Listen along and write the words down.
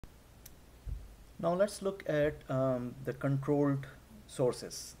Now let's look at the controlled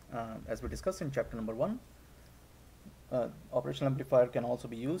sources. As we discussed in chapter number 1, operational amplifier can also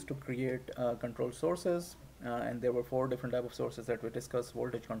be used to create controlled sources, and there were 4 different types of sources that we discussed: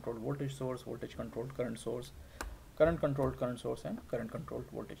 voltage controlled voltage source, voltage controlled current source, current controlled current source, and current controlled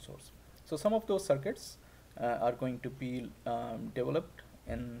voltage source. So some of those circuits are going to be developed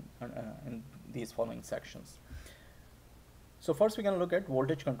in these following sections. So first we're going to look at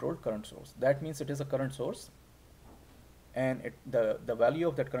voltage controlled current source. That means it is a current source, and the value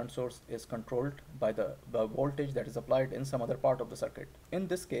of that current source is controlled by the voltage that is applied in some other part of the circuit. In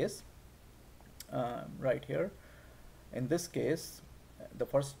this case, right here, in this case, the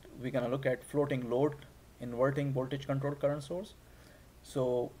first we're going to look at floating load inverting voltage controlled current source.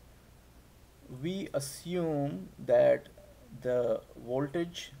 So we assume that the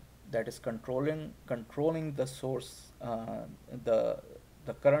voltage that is controlling the source, the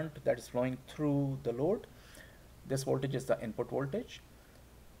current that is flowing through the load, this voltage is the input voltage,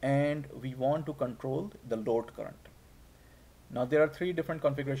 and we want to control the load current. Now there are 3 different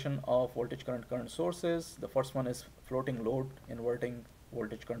configuration of voltage current sources. The first one is floating load inverting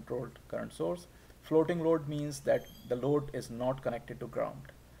voltage controlled current source. Floating load means that the load is not connected to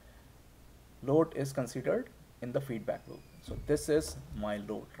ground. Load is considered in the feedback loop. So this is my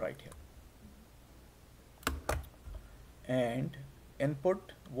load right here, and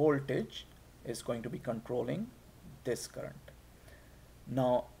input voltage is going to be controlling this current.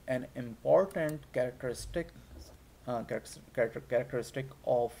 Now an important characteristic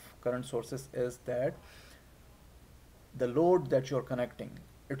of current sources is that the load that you're connecting,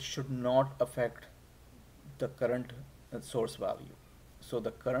 it should not affect the current source value. So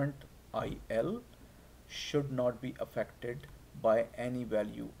the current IL should not be affected by any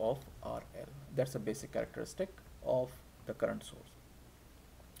value of RL. That's a basic characteristic of the current source.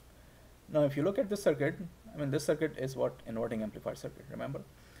 Now if you look at this circuit, I mean this circuit is what inverting amplifier circuit, remember?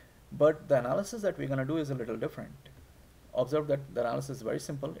 But the analysis that we're going to do is a little different. Observe that the analysis is very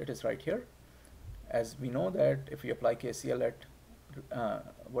simple. It is right here. As we know that if you apply KCL at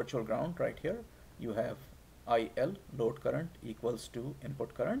virtual ground right here, you have IL, load current, equals to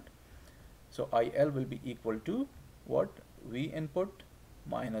input current. So IL will be equal to what? V input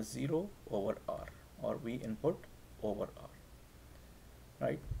minus 0 over R, or V input over R,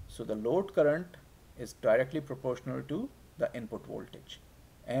 right? So the load current is directly proportional to the input voltage,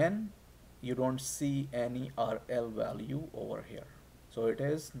 and you don't see any RL value over here. So it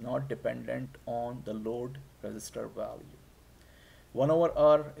is not dependent on the load resistor value. 1 over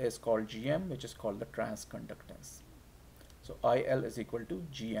R is called GM, which is called the transconductance. So IL is equal to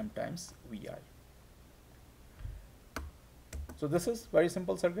GM times VI. So this is very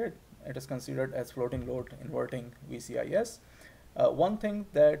simple circuit. It is considered as floating load inverting VCIS. One thing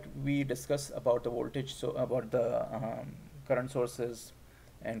that we discuss about the voltage, so about the current sources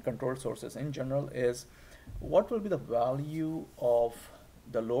and control sources in general, is what will be the value of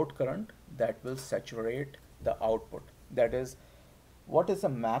the load current that will saturate the output. That is, what is the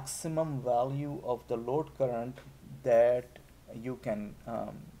maximum value of the load current that you can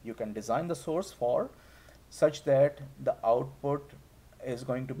design the source for, such that the output is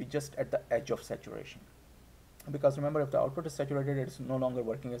going to be just at the edge of saturation. Because remember, if the output is saturated, it's no longer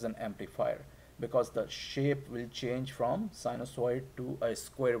working as an amplifier, because the shape will change from sinusoid to a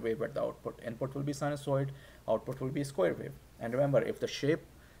square wave at the output. Input will be sinusoid, output will be square wave. And remember, if the shape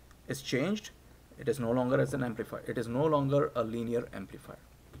is changed, it is no longer as an amplifier. It is no longer a linear amplifier.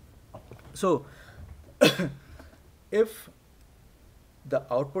 So if the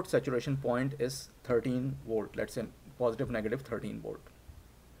output saturation point is 13 volt, let's say positive negative 13 volt,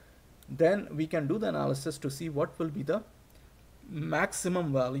 then we can do the analysis to see what will be the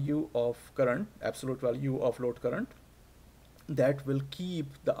maximum value of current, absolute value of load current, that will keep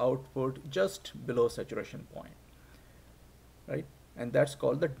the output just below saturation point, right? And that's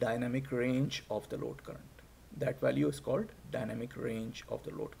called the dynamic range of the load current. That value is called dynamic range of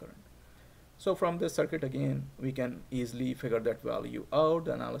the load current. So from this circuit, again, we can easily figure that value out.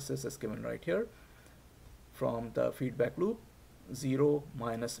 The analysis is given right here. From the feedback loop, 0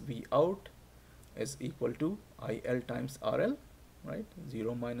 minus V out is equal to IL times RL, right?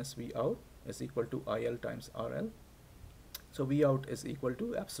 0 minus V out is equal to IL times RL. So V out is equal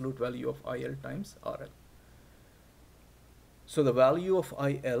to absolute value of IL times RL. So the value of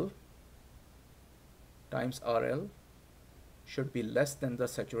IL times RL should be less than the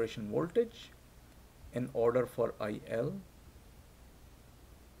saturation voltage in order for IL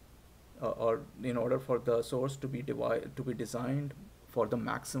or in order for the source to be designed for the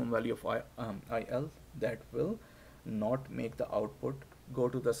maximum value of IL that will not make the output go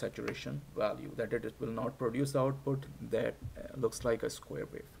to the saturation value, that it will not produce the output that looks like a square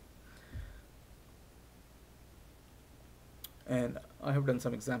wave. And I have done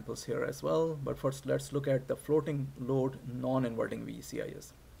some examples here as well, but first let's look at the floating load non-inverting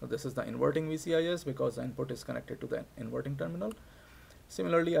VCIS. So this is the inverting VCIS because the input is connected to the inverting terminal.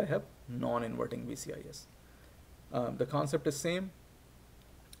 Similarly, I have non-inverting VCIS. The concept is same.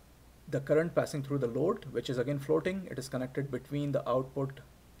 The current passing through the load, which is again floating, it is connected between the output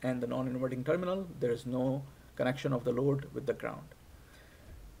and the non-inverting terminal. There is no connection of the load with the ground.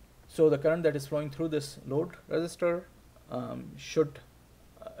 So the current that is flowing through this load resistor should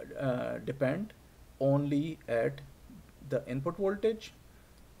depend only at the input voltage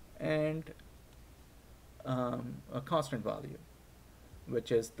and a constant value, which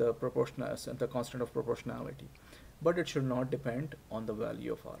is the constant of proportionality, but it should not depend on the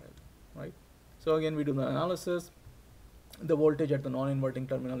value of RL, right? So again, we do the analysis. The voltage at the non-inverting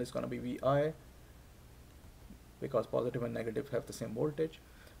terminal is going to be VI because positive and negative have the same voltage.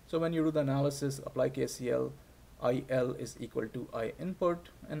 So when you do the analysis, apply KCL, IL is equal to I input,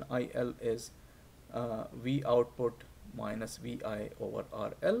 and IL is V output minus VI over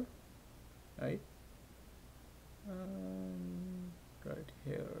RL, right? Right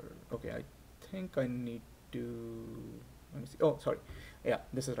here. Okay, I think I need to, let me see. Oh, sorry. Yeah,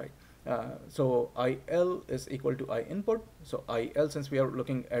 this is right. So IL is equal to I input. So IL, since we are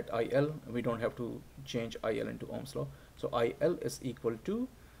looking at IL, we don't have to change IL into Ohm's law. So IL is equal to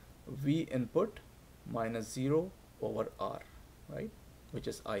V input minus 0 over R, right? Which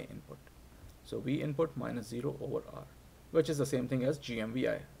is I input. So V input minus 0 over R, which is the same thing as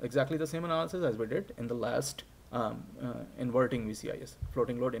GMVI. Exactly the same analysis as we did in the last inverting VCIS,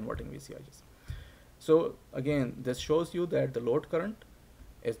 floating load inverting VCIS. So again, this shows you that the load current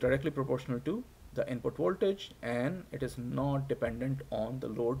is directly proportional to the input voltage and it is not dependent on the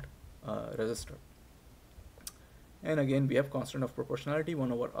load resistor. And again, we have constant of proportionality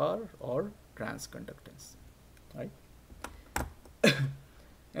 1 over R or transconductance, right?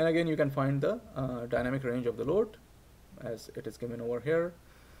 And again, you can find the dynamic range of the load as it is given over here.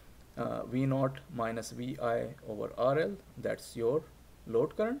 V naught minus VI over RL, that's your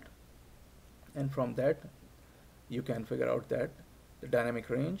load current. And from that, you can figure out that the dynamic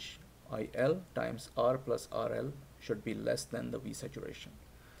range IL times R plus RL should be less than the V saturation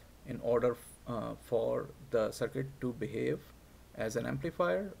in order for the circuit to behave as an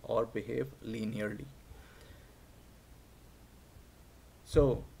amplifier or behave linearly.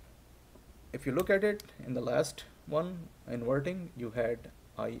 So if you look at it in the last one, inverting, you had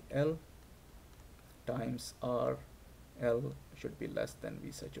IL times RL should be less than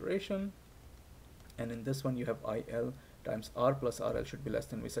V saturation, and in this one you have IL times R plus RL should be less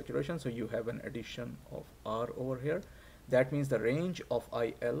than V saturation, so you have an addition of R over here. That means the range of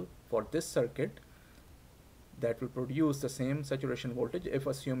IL for this circuit that will produce the same saturation voltage, if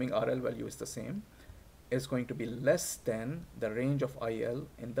assuming RL value is the same, is going to be less than the range of IL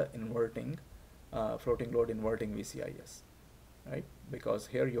in the inverting floating load inverting VCIS, right? Because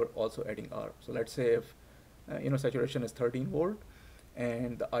here you're also adding R. So let's say if saturation is 13 volt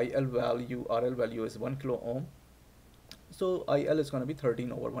and the IL value, RL value is 1 kilo ohm, so IL is going to be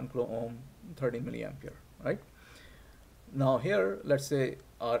 13 over 1 kilo ohm, 13 milliampere, right? Now here, let's say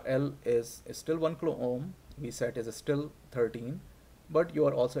RL is still 1 kilo ohm, VSAT is still 13, but you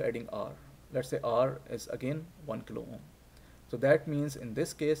are also adding R. Let's say R is again 1 kilo ohm. So that means in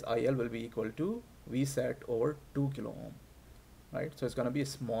this case, IL will be equal to VSAT over 2 kilo ohm, right? So it's going to be a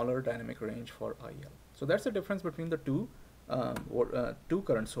smaller dynamic range for IL. So that's the difference between the two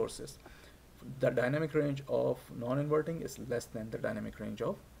current sources. The dynamic range of non-inverting is less than the dynamic range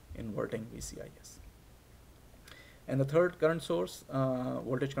of inverting VCIS. And the third current source,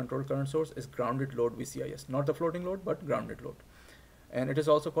 voltage controlled current source, is grounded load VCIS, not the floating load, but grounded load. And it is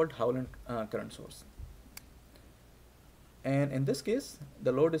also called Howland current source. And in this case,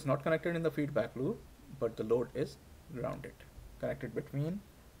 the load is not connected in the feedback loop, but the load is grounded, connected between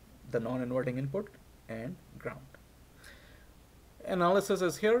the non-inverting input and ground. Analysis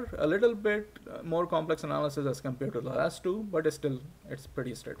is here a little bit more complex analysis as compared to the last two, but it's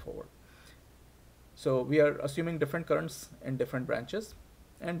pretty straightforward. So we are assuming different currents in different branches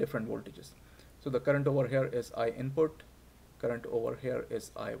and different voltages. So the current over here is I input, current over here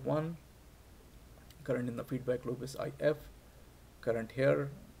is I1, current in the feedback loop is IF, current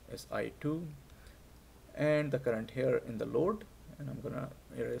here is I2, and the current here in the load, and I'm gonna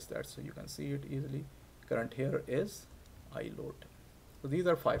erase that so you can see it easily, current here is I load. So these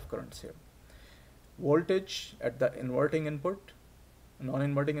are 5 currents here. Voltage at the inverting input,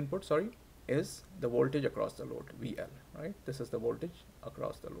 non-inverting input, sorry, is the voltage across the load, VL, right? This is the voltage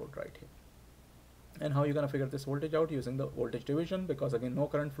across the load right here. And how are you going to figure this voltage out? Using the voltage division, because again no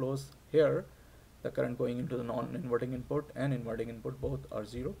current flows here. The current going into the non-inverting input and inverting input both are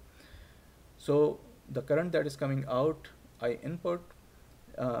 0. So the current that is coming out, I input,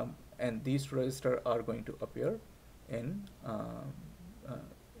 and these two resistors are going to appear in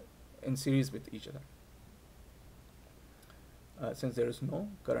series with each other, since there is no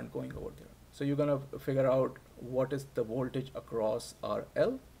current going over there. So you're gonna figure out what is the voltage across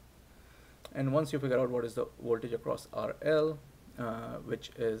RL, and once you figure out what is the voltage across RL,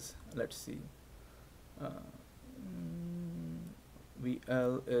 which is, let's see,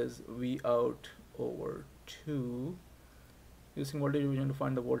 VL is V out over 2. Using voltage division to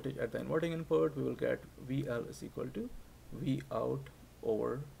find the voltage at the inverting input, we will get VL is equal to V out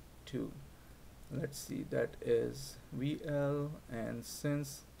over 2. Let's see, that is VL, and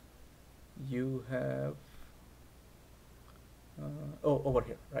since you have over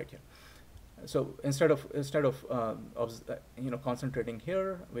here, right here. So instead of concentrating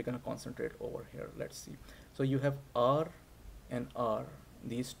here, we're gonna concentrate over here. Let's see. So you have R and R.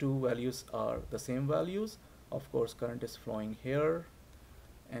 These two values are the same values. Of course, current is flowing here,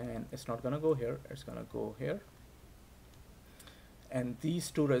 and it's not gonna go here. It's gonna go here. And these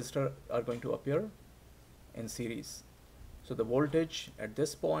two resistors are going to appear in series. So the voltage at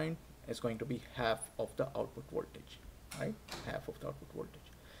this point is going to be half of the output voltage, right? Half of the output voltage.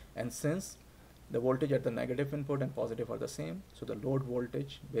 And since the voltage at the negative input and positive are the same, so the load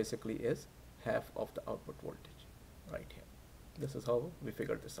voltage basically is half of the output voltage right here. This is how we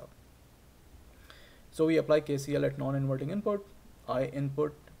figured this out. So we apply KCL at non-inverting input. I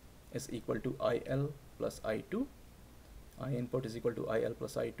input is equal to IL plus I2. I input is equal to IL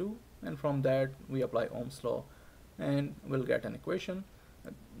plus I2, and from that we apply Ohm's law, and we'll get an equation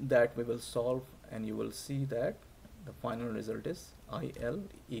that we will solve, and you will see that the final result is IL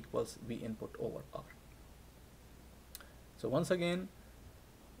equals V input over R. So once again,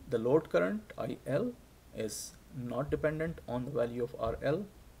 the load current IL is not dependent on the value of RL.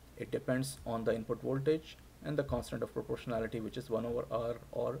 It depends on the input voltage and the constant of proportionality, which is 1 over R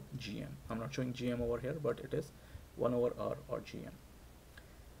or GM. I'm not showing GM over here, but it is 1 over R or GM.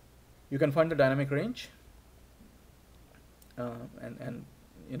 You can find the dynamic range, and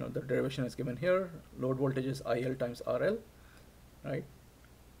the derivation is given here. Load voltage is IL times RL, right?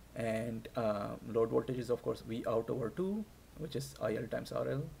 And load voltage is of course V out over 2, which is IL times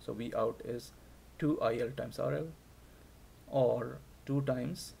RL. So V out is 2 IL times RL, or 2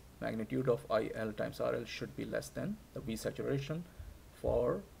 times magnitude of IL times RL should be less than the V saturation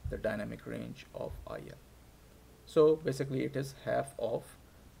for the dynamic range of IL. So basically it is half of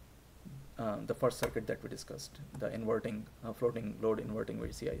the first circuit that we discussed, the inverting floating load inverting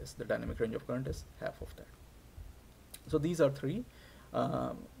VCIS. The dynamic range of current is half of that. So these are 3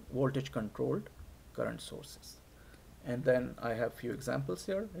 voltage controlled current sources. And then I have few examples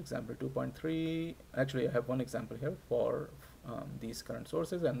here. Example 2.3, actually I have one example here for these current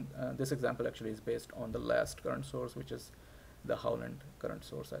sources, and this example actually is based on the last current source, which is the Howland current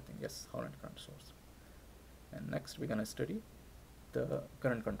source, I think. Yes, Howland current source. And next we're going to study the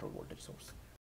current control voltage source.